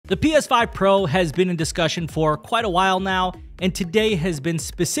The PS5 Pro has been in discussion for quite a while now, and today has been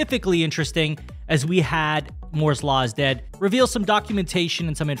specifically interesting as we had Moore's Law is Dead reveal some documentation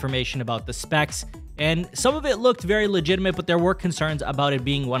and some information about the specs, and some of it looked very legitimate, but there were concerns about it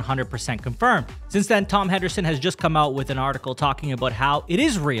being 100% confirmed. Since then, Tom Henderson has just come out with an article talking about how it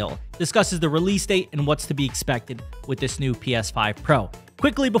is real, discusses the release date and what's to be expected with this new PS5 Pro.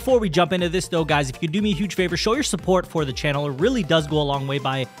 Quickly, before we jump into this though, guys, if you could do me a huge favor, show your support for the channel. It really does go a long way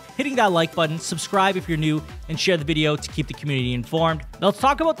by hitting that like button, subscribe if you're new, and share the video to keep the community informed. Now, let's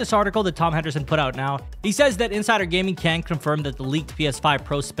talk about this article that Tom Henderson put out now. He says that Insider Gaming can confirm that the leaked PS5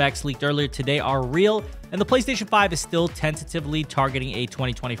 Pro specs leaked earlier today are real, and the PlayStation 5 is still tentatively targeting a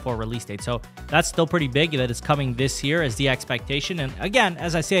 2024 release date. So that's still pretty big that it's coming this year as the expectation. And again,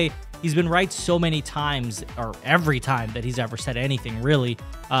 as I say, he's been right so many times, or every time that he's ever said anything, really,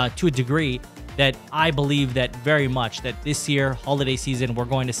 to a degree, that I believe that very much that this year, holiday season, we're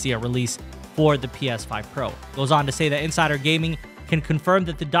going to see a release for the PS5 Pro. Goes on to say that Insider Gaming can confirm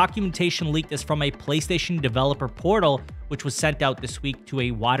that the documentation leaked is from a PlayStation developer portal, which was sent out this week to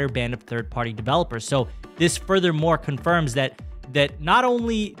a wider band of third-party developers. So this furthermore confirms that not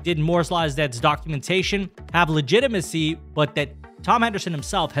only did Moore's Law is Dead's documentation have legitimacy, but that Tom Henderson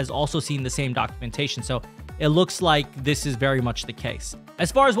himself has also seen the same documentation, so it looks like this is very much the case.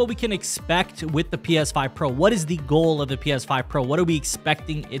 As far as what we can expect with the PS5 Pro, what is the goal of the PS5 Pro? What are we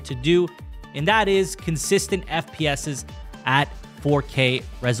expecting it to do? And that is consistent FPSs at 4K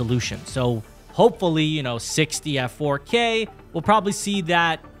resolution. So hopefully, 60 at 4K. We'll probably see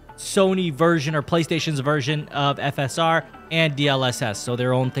that Sony version or PlayStation's version of FSR and DLSS, so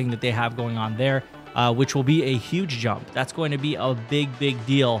their own thing that they have going on there. Which will be a huge jump. That's going to be a big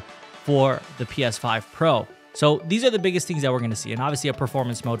deal for the PS5 Pro. So these are the biggest things that we're going to see, and obviously a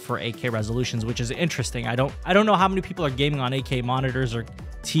performance mode for 8K resolutions, which is interesting. I don't know how many people are gaming on 8K monitors or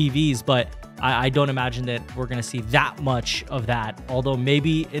TVs, but I don't imagine that we're going to see that much of that. Although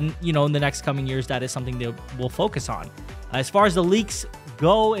maybe in the next coming years, that is something that we'll focus on. As far as the leaks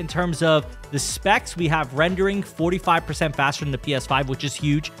go, in terms of the specs, we have rendering 45% faster than the PS5, which is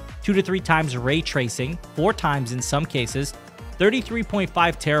huge. 2 to 3 times ray tracing, 4 times in some cases, 33.5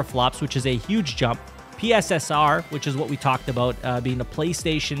 teraflops, which is a huge jump. PSSR, which is what we talked about, being the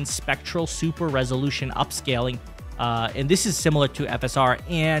PlayStation Spectral Super Resolution upscaling, and this is similar to FSR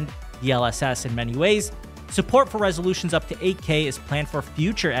and DLSS in many ways. Support for resolutions up to 8K is planned for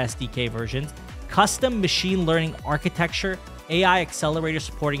future SDK versions. Custom machine learning architecture, AI accelerator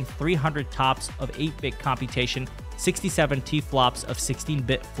supporting 300 TOPS of 8-bit computation, 67 T-flops of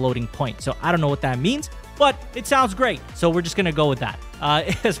 16-bit floating point. So I don't know what that means, but it sounds great. So we're just going to go with that.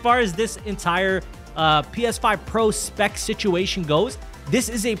 As far as this entire PS5 Pro spec situation goes, this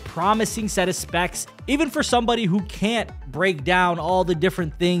is a promising set of specs, even for somebody who can't break down all the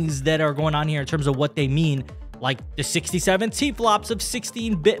different things that are going on here in terms of what they mean, like the 67 T-flops of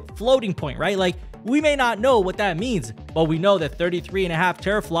 16-bit floating point, right? Like, we may not know what that means, but we know that 33.5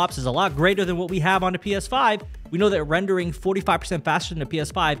 teraflops is a lot greater than what we have on the PS5. We know that rendering 45% faster than the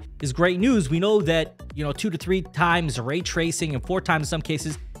PS5 is great news. We know that, 2 to 3 times ray tracing and 4 times in some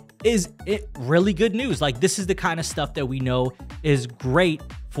cases is really good news. Like, this is the kind of stuff that we know is great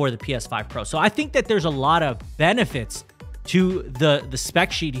for the PS5 Pro. So I think that there's a lot of benefits to the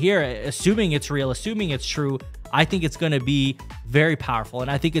spec sheet here, assuming it's real, assuming it's true. I think it's going to be very powerful, and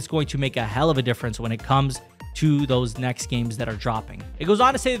I think it's going to make a hell of a difference when it comes to those next games that are dropping. It goes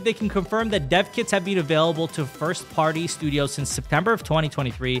on to say that they can confirm that dev kits have been available to first-party studios since September of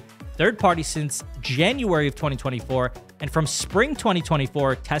 2023, third-party since January of 2024, and from spring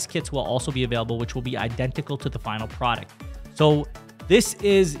 2024, test kits will also be available, which will be identical to the final product. So this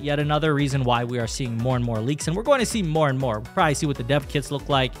is yet another reason why we are seeing more and more leaks, and we're going to see more and more. We'll probably see what the dev kits look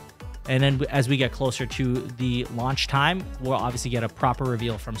like, and then as we get closer to the launch time, we'll obviously get a proper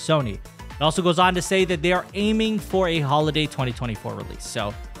reveal from Sony. It also goes on to say that they are aiming for a holiday 2024 release.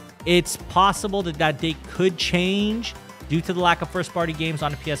 So it's possible that that date could change due to the lack of first-party games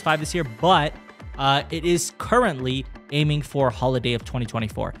on the PS5 this year, but it is currently aiming for holiday of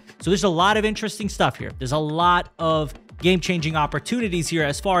 2024. So there's a lot of interesting stuff here. There's a lot of game-changing opportunities here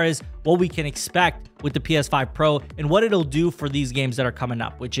as far as what we can expect with the PS5 Pro and what it'll do for these games that are coming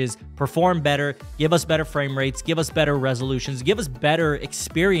up, which is perform better, give us better frame rates, give us better resolutions, give us better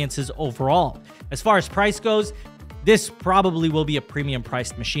experiences overall. As far as price goes, this probably will be a premium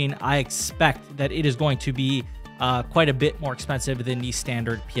priced machine. I expect that it is going to be quite a bit more expensive than the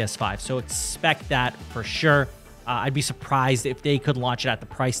standard PS5, so expect that for sure. I'd be surprised if they could launch it at the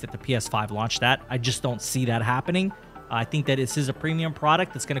price that the PS5 launched at. I just don't see that happening. I think that this is a premium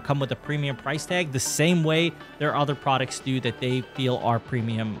product that's going to come with a premium price tag, the same way there are other products do that they feel are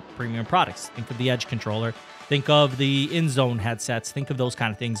premium products. Think of the Edge controller, think of the InZone headsets, think of those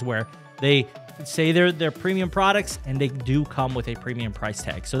kind of things where they say they're premium products and they do come with a premium price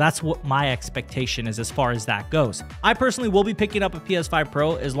tag. So that's what my expectation is as far as that goes. I personally will be picking up a PS5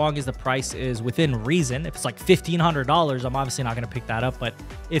 Pro as long as the price is within reason. If it's like $1,500, I'm obviously not going to pick that up. But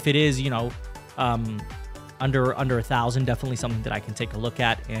if it is, you know, under $1,000, definitely something that I can take a look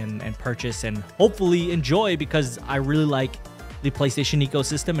at and purchase and hopefully enjoy, because I really like the PlayStation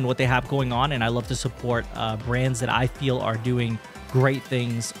ecosystem and what they have going on, and I love to support brands that I feel are doing great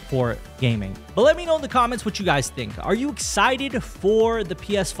things for gaming. But let me know in the comments what you guys think. Are you excited for the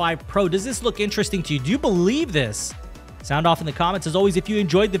PS5 Pro? Does this look interesting to you? Do you believe this? Sound off in the comments. As always, if you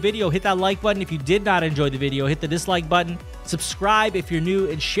enjoyed the video, hit that like button. If you did not enjoy the video, hit the dislike button. Subscribe if you're new,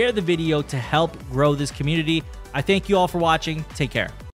 and share the video to help grow this community. I thank you all for watching. Take care.